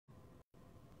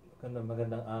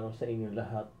Magandang araw sa inyo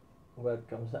lahat.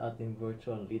 Welcome sa ating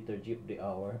virtual liturgy of the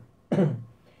hour.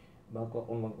 Bago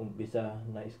ako mag-umpisa,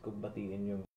 nais ko batiin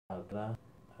yung altra,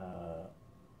 uh,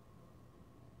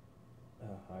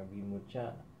 Harvey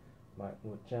Mucha, Mark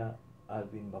Mucha,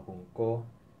 Alvin Babungko,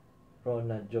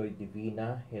 Rona Joy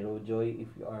Divina. Hello Joy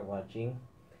if you are watching.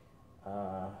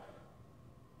 At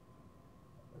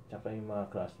saka yung mga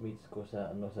classmates ko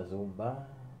sa Zumba.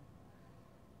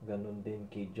 Ganun din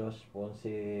kay Josh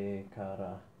Ponce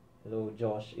Cara. Hello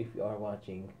Josh if you are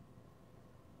watching.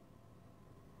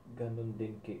 Ganun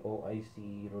din kay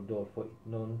OIC Rodolfo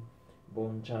Itnon,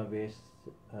 Bon Chavez,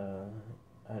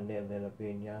 Anel de la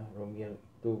Peña, Romiel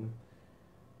Itum,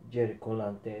 Jericho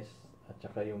Lantes, at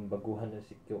saka yung baguhan na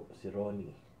si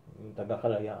Ronnie, yung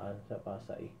taga-Kalayaan sa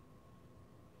Pasay.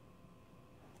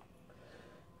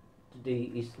 Today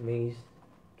is May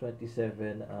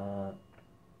 27,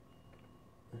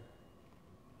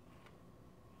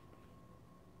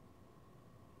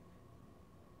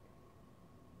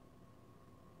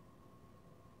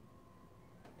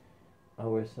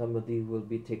 our psalmody will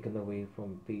be taken away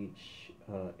from page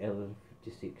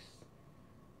L56,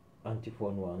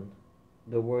 Antiphon 1.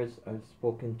 The words are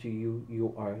spoken to you,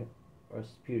 you are our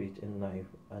spirit and life.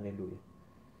 Alleluia.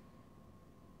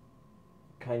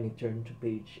 Kindly turn to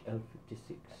page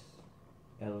L56,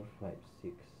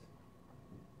 L56.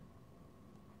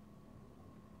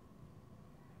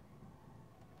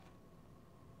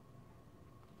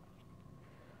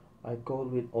 I call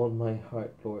with all my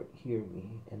heart, Lord, hear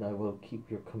me, and I will keep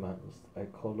your commands. I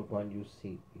call upon you,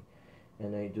 save me,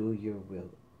 and I do your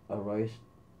will. Arise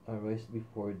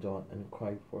before dawn and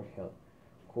cry for help.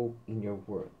 Hope in your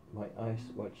word. My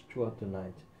eyes watch throughout the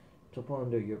night to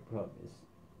ponder your promise.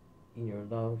 In your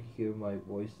love, hear my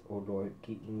voice, O Lord.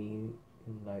 Keep me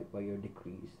in light by your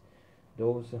decrees.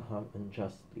 Those who harm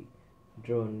unjustly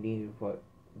draw near, for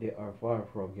they are far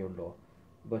from your law.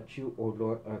 But you, O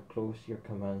Lord, are close, your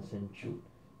commands and truth.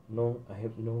 Long I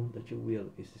have known that your will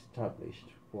is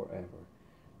established forever.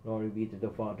 Glory be to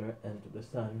the Father, and to the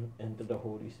Son, and to the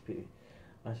Holy Spirit,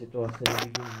 as it was in the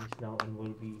beginning, is now, and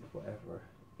will be forever.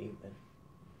 Amen.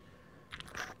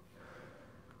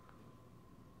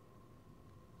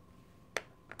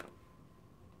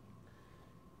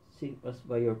 Save us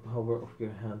by your power of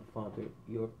your hand, Father,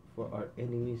 for our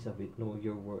enemies have it know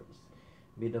your words.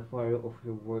 May the fire of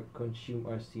your word consume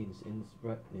our sins, and its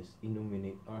brightness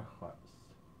illuminate our hearts.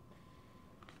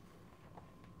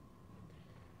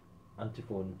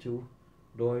 Antiphon 2.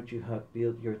 Lord, you have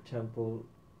built your temple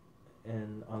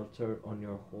and altar on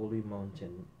your holy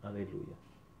mountain. Alleluia.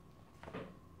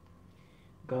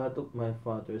 God of my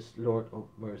fathers, Lord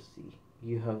of mercy,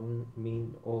 you have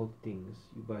made all things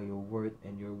by your word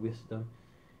and your wisdom.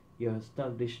 You have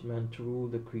established man to rule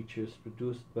the creatures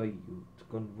produced by you, to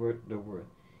convert the world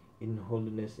in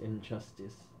holiness and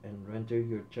justice, and render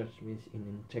your judgments in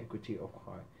integrity of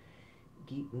heart.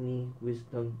 Give me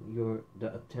wisdom, the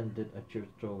attendant at your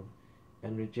throne,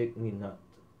 and reject me not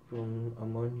from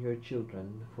among your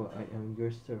children, for I am your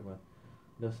servant,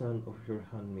 the son of your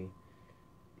handmaid.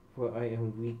 For I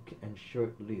am weak and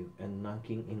short-lived, and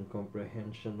lacking in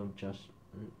comprehension of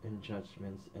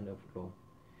judgments and of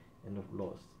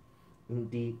laws.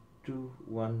 Indeed, do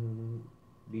one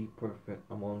be perfect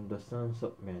among the sons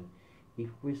of men, if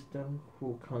wisdom,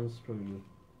 who comes from you,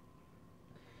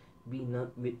 be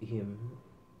not with him,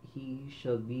 he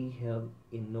shall be held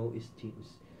in no esteem.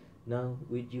 Now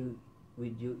with you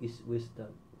is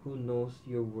wisdom, who knows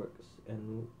your works,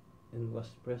 and was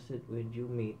present when you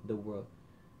made the world,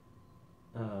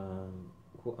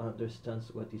 who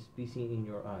understands what is pleasing in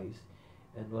your eyes,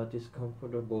 and what is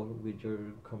comfortable with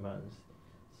your commands.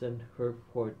 Send her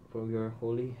forth from your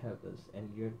holy heavens,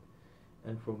 and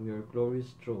from your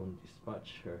glorious throne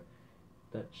dispatch her,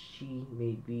 that she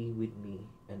may be with me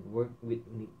and work with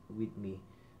me,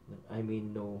 that I may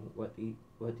know what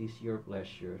is your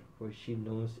pleasure. For she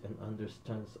knows and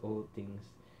understands all things,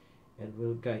 and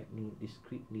will guide me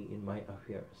discreetly in my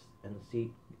affairs, and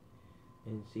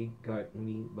safeguard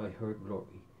me by her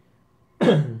glory.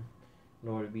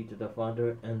 Glory be to the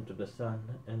Father, and to the Son,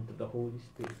 and to the Holy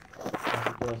Spirit, as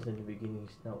it was in the beginning,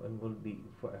 is now, and will be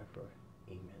forever.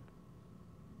 Amen.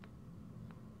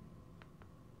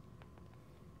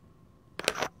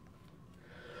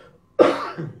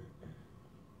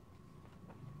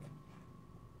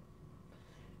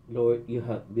 Lord, you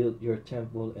have built your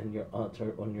temple and your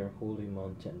altar on your holy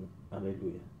mountain.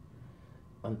 Alleluia.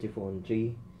 Antiphon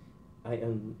 3. I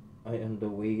am the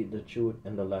way, the truth,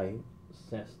 and the life,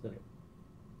 says the Lord.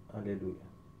 Alleluia.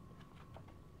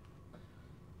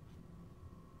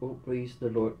 Oh, praise the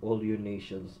Lord, all your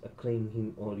nations. Acclaim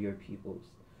him, all your peoples.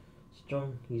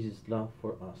 Strong is his love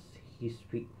for us, he is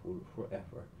faithful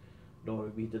forever.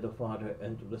 Glory be to the Father,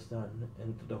 and to the Son,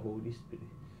 and to the Holy Spirit,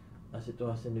 as it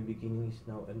was in the beginning, is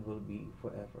now, and will be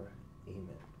forever.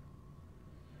 Amen.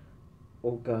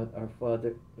 O God our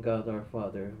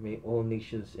Father, may all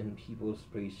nations and peoples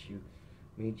praise you.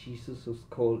 May Jesus, who's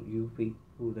called you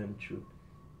faithful and true,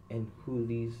 and who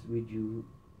lives with you,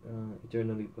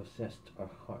 eternally possess our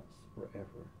hearts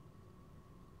forever.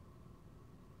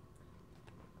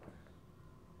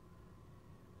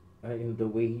 I am the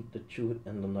way, the truth,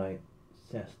 and the life,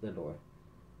 says the Lord.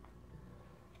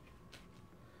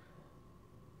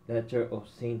 Letter of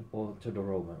St. Paul to the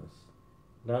Romans.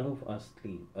 None of us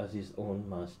live as his own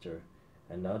master,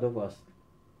 and none of us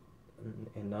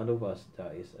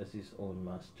dies as his own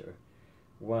master.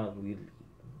 While we live,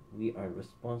 we are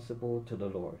responsible to the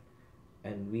Lord,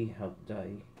 and we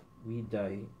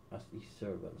die as his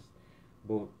servants,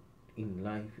 both in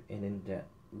life and in death.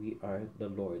 We are the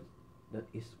Lord's. That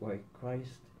is why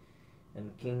Christ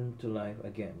and came to life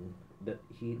again, that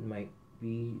he might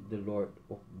be the Lord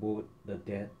of both the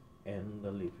dead and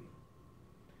the living.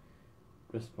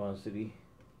 Responsibly,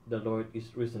 the Lord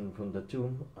is risen from the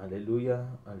tomb. Alleluia,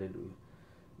 alleluia.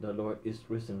 The Lord is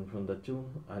risen from the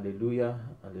tomb. Alleluia,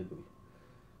 alleluia.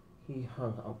 He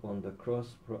hung upon the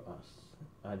cross for us.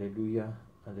 Alleluia,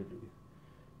 alleluia.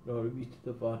 Glory be to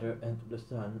the Father, and to the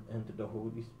Son, and to the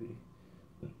Holy Spirit.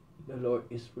 The Lord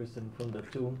is risen from the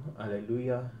tomb.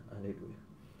 Alleluia, alleluia.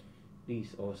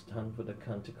 Please all stand for the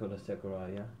Canticle of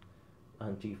Zechariah.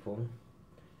 Antiphon.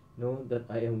 Know that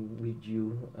I am with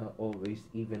you always,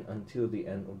 even until the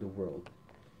end of the world.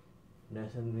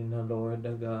 Blessed be the Lord,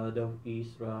 the God of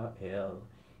Israel.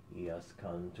 He has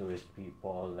come to his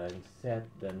people and set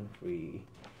them free.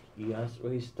 He has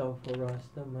raised up for us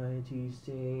the mighty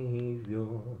Savior,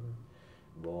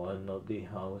 born of the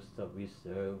house of his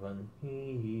servant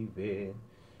David.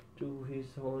 To his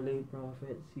holy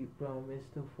prophets he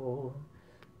promised to fall,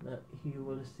 that he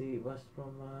will save us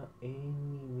from our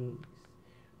enemies,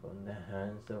 from the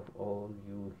hands of all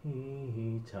you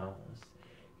haters.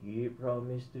 He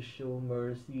promised to show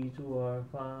mercy to our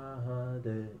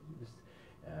fathers,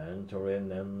 and to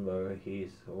remember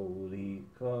his holy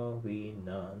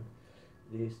covenant.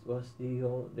 This was the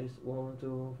oldest one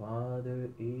to Father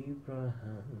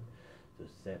Abraham, to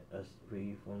set us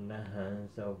free from the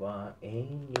hands of our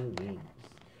enemies,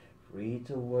 free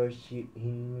to worship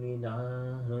him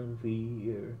without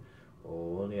fear.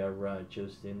 Only are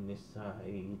righteous in his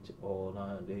sight all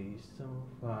our days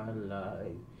of our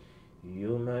life.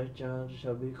 You, my child,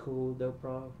 shall be called the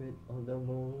prophet of the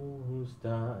Most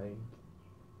High.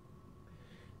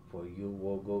 For you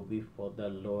will go before the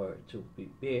Lord to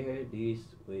prepare this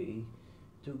way,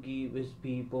 to give his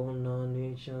people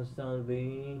knowledge of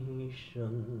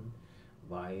salvation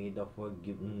by the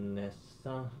forgiveness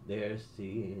of their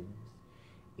sins.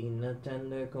 In the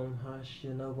tender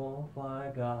compassion of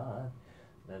our God,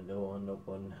 the dawn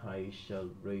upon high shall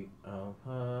break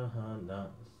upon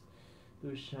us,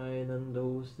 to shine on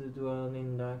those who dwell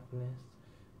in darkness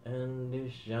and the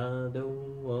shadow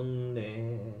of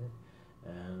death,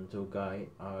 and to guide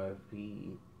our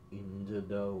feet into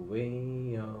the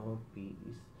way of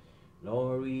peace.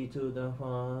 Glory to the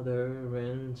Father,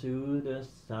 and to the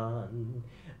Son,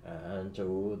 and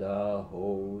to the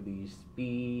Holy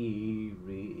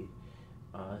Spirit,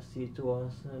 as it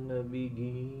was in the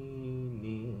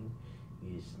beginning,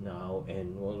 is now,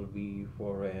 and will be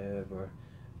forever.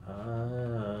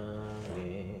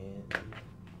 Amen.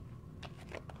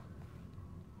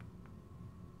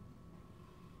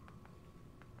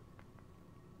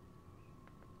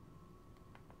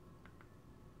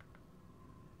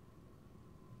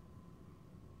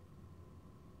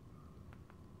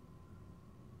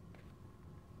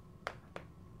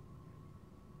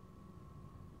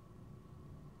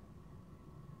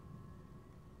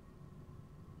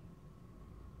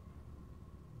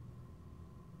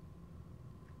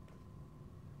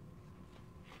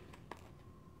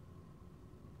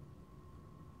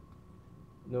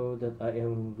 Know that I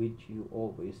am with you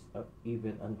always,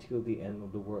 even until the end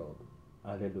of the world.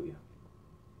 Alleluia.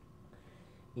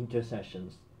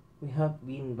 Intercessions. We have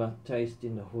been baptized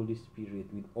in the Holy Spirit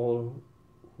with all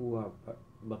who are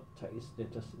baptized.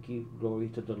 Let us give glory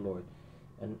to the Lord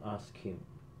and ask him,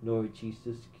 Lord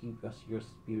Jesus, give us your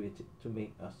Spirit to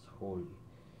make us holy.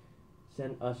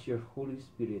 Send us your Holy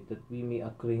Spirit that we may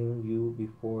acclaim you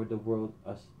before the world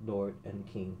as Lord and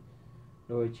King.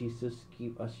 Lord Jesus,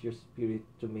 give us your Spirit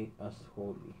to make us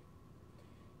holy.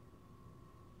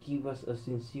 Give us a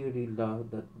sincerely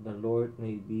love, that the Lord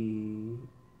may be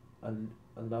a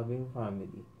loving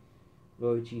family.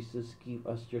 Lord Jesus, give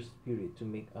us your Spirit to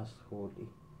make us holy.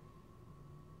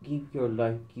 Give your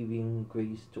life-giving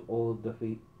grace to all the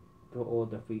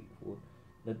faithful,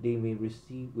 that they may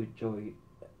receive with joy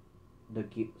the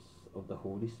gifts of the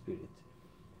Holy Spirit.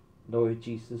 Lord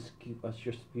Jesus, give us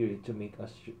your Spirit to make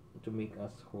us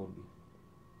holy.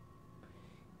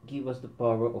 Give us the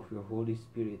power of your Holy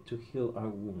Spirit to heal our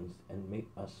wounds and make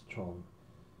us strong.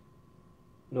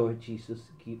 Lord Jesus,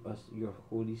 give us your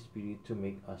Holy Spirit to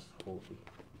make us holy.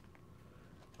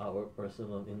 Our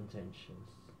personal intentions.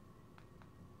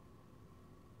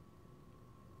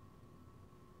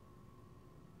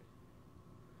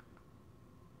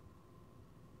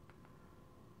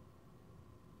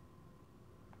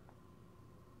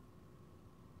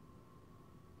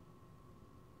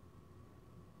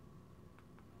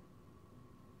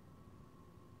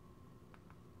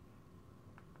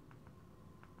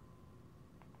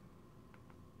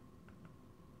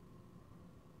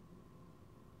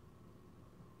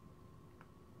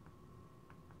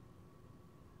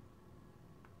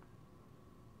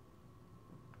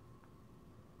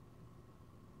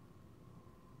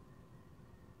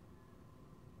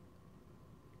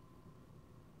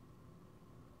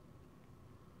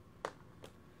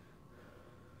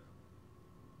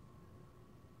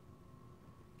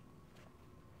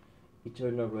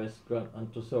 Eternal rest grant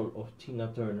unto soul of Tina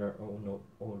Turner, O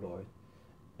Lord,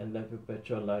 and let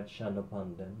perpetual light shine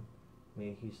upon them.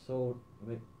 May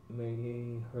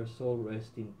her soul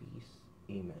rest in peace.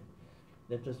 Amen.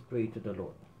 Let us pray to the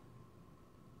Lord.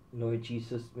 Lord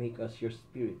Jesus, make us your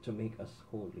Spirit to make us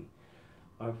holy.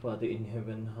 Our Father in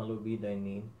heaven, hallowed be thy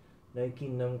name. Thy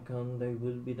kingdom come, thy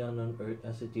will be done on earth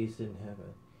as it is in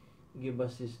heaven. Give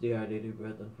us this day our daily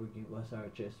bread, and forgive us our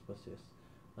trespasses,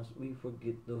 as we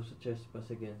forgive those who trespass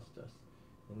against us.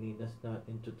 And lead us not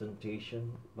into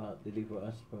temptation, but deliver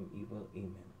us from evil.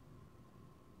 Amen.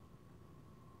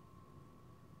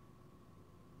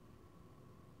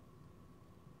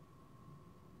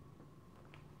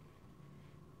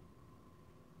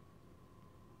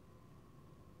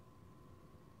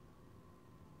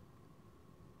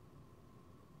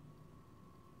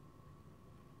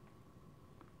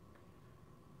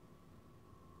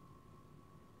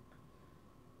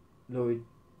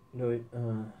 Lord,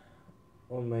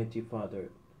 Almighty Father,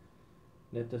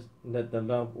 let the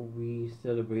love we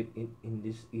celebrate in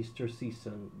this Easter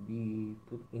season be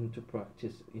put into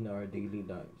practice in our daily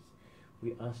lives.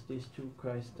 We ask this through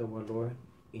Christ our Lord.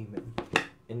 Amen.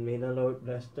 And may the Lord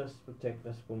bless us, protect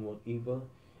us from all evil,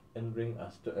 and bring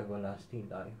us to everlasting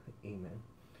life. Amen.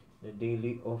 The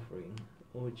daily offering.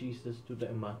 O Jesus, to the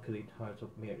Immaculate Heart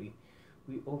of Mary,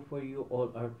 we offer you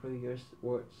all our prayers,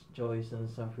 works, joys, and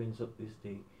sufferings of this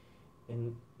day,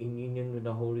 and in union with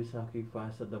the holy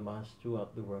sacrifice of the Mass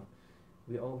throughout the world.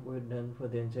 We offer them for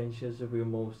the intentions of your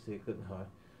most sacred heart,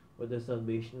 for the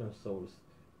salvation of souls,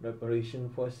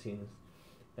 reparation for sins,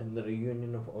 and the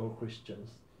reunion of all Christians.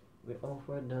 We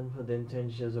offer them for the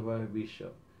intentions of our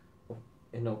Bishop,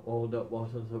 and of all the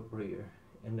apostles of prayer,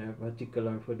 and in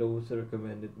particular for those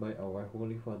recommended by our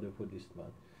Holy Father for this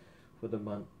month, for the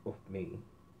month of May.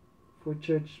 For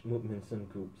church movements and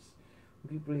groups,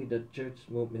 we pray that church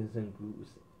movements and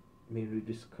groups may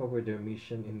rediscover their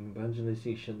mission in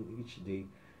evangelization each day,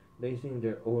 placing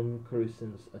their own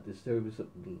persons at the service of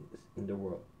needs in the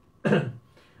world.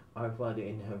 Our Father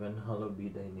in heaven, hallowed be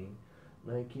thy name.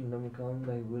 Thy kingdom come,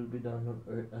 thy will be done on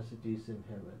earth as it is in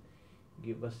heaven.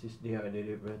 Give us this day our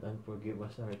daily bread, and forgive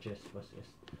us our trespasses,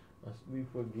 as we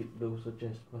forgive those who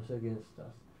trespass against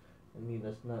us. And lead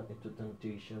us not into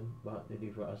temptation, but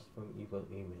deliver us from evil.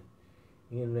 Amen.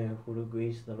 Hail Mary, full of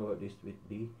grace, the Lord is with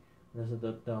thee. Blessed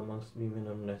art thou amongst women,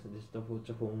 and blessed is the fruit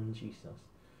of thy womb, Jesus.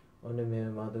 Holy Mary,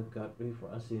 Mother of God, pray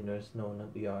for us sinners, now and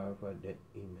at the hour of our death.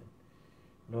 Amen.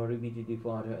 Glory be to the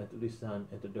Father, and to the Son,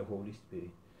 and to the Holy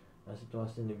Spirit, as it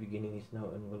was in the beginning, is now,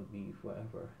 and will be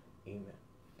forever. Amen.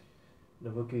 The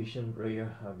vocation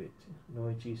prayer habit.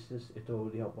 Lord Jesus, it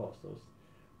told the apostles,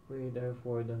 pray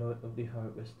therefore the Lord of the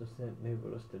harvest to send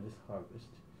laborers to this harvest.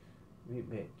 We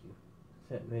beg you,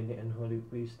 send many and holy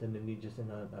priests and religious in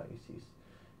our diocese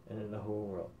and in the whole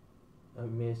world.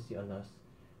 Have mercy on us.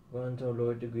 Grant, O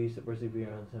Lord, the grace of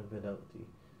perseverance and fidelity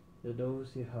to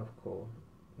those you have called.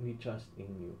 We trust in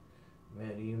you.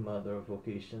 Mary, Mother of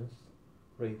Vocations,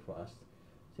 pray for us.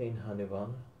 Saint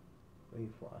Hannibal, pray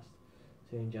for us.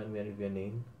 Saint John Mary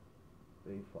Vianney,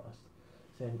 pray for us.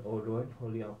 Send, O Lord,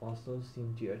 Holy Apostles,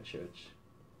 into your church.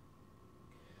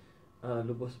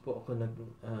 Lubos po ako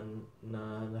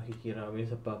na nakikirami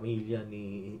sa pamilya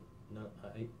ni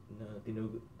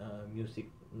music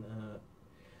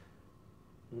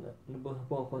lubos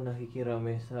po ako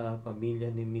nakikirami sa pamilya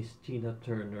ni Miss Tina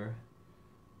Turner.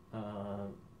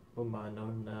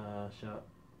 Pumanaw na siya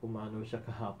pumanaw siya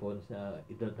kahapon sa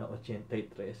edad na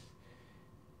 83.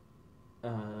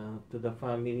 To the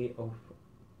family of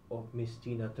Miss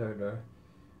Tina Turner,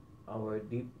 our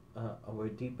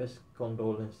deepest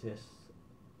condolences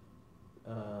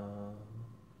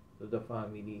to the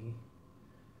family.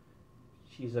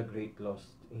 She's a great loss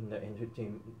in the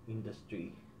entertainment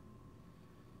industry.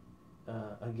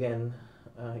 Again,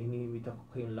 iniimbita ko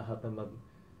kayong lahat na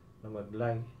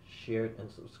mag-like, share,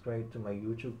 and subscribe to my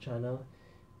YouTube channel.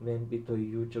 Len Pitoy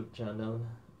YouTube channel,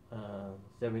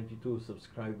 72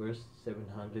 subscribers,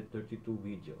 732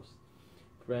 videos.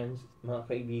 Friends, mga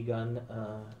kaibigan,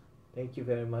 thank you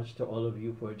very much to all of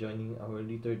you for joining our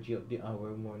Liturgy of the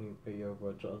Hour morning prayer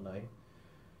virtual live.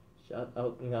 Shout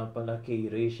out nga pala kay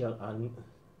Rachel Ann,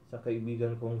 sa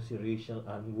kaibigan kong si Rachel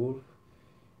Ann Wolf,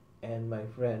 and my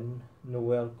friend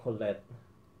Noel Colette,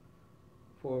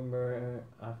 former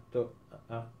actor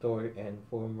and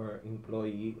former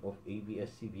employee of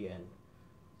ABS-CBN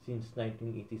since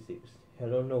 1986.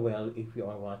 Hello Noel, if you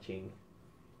are watching.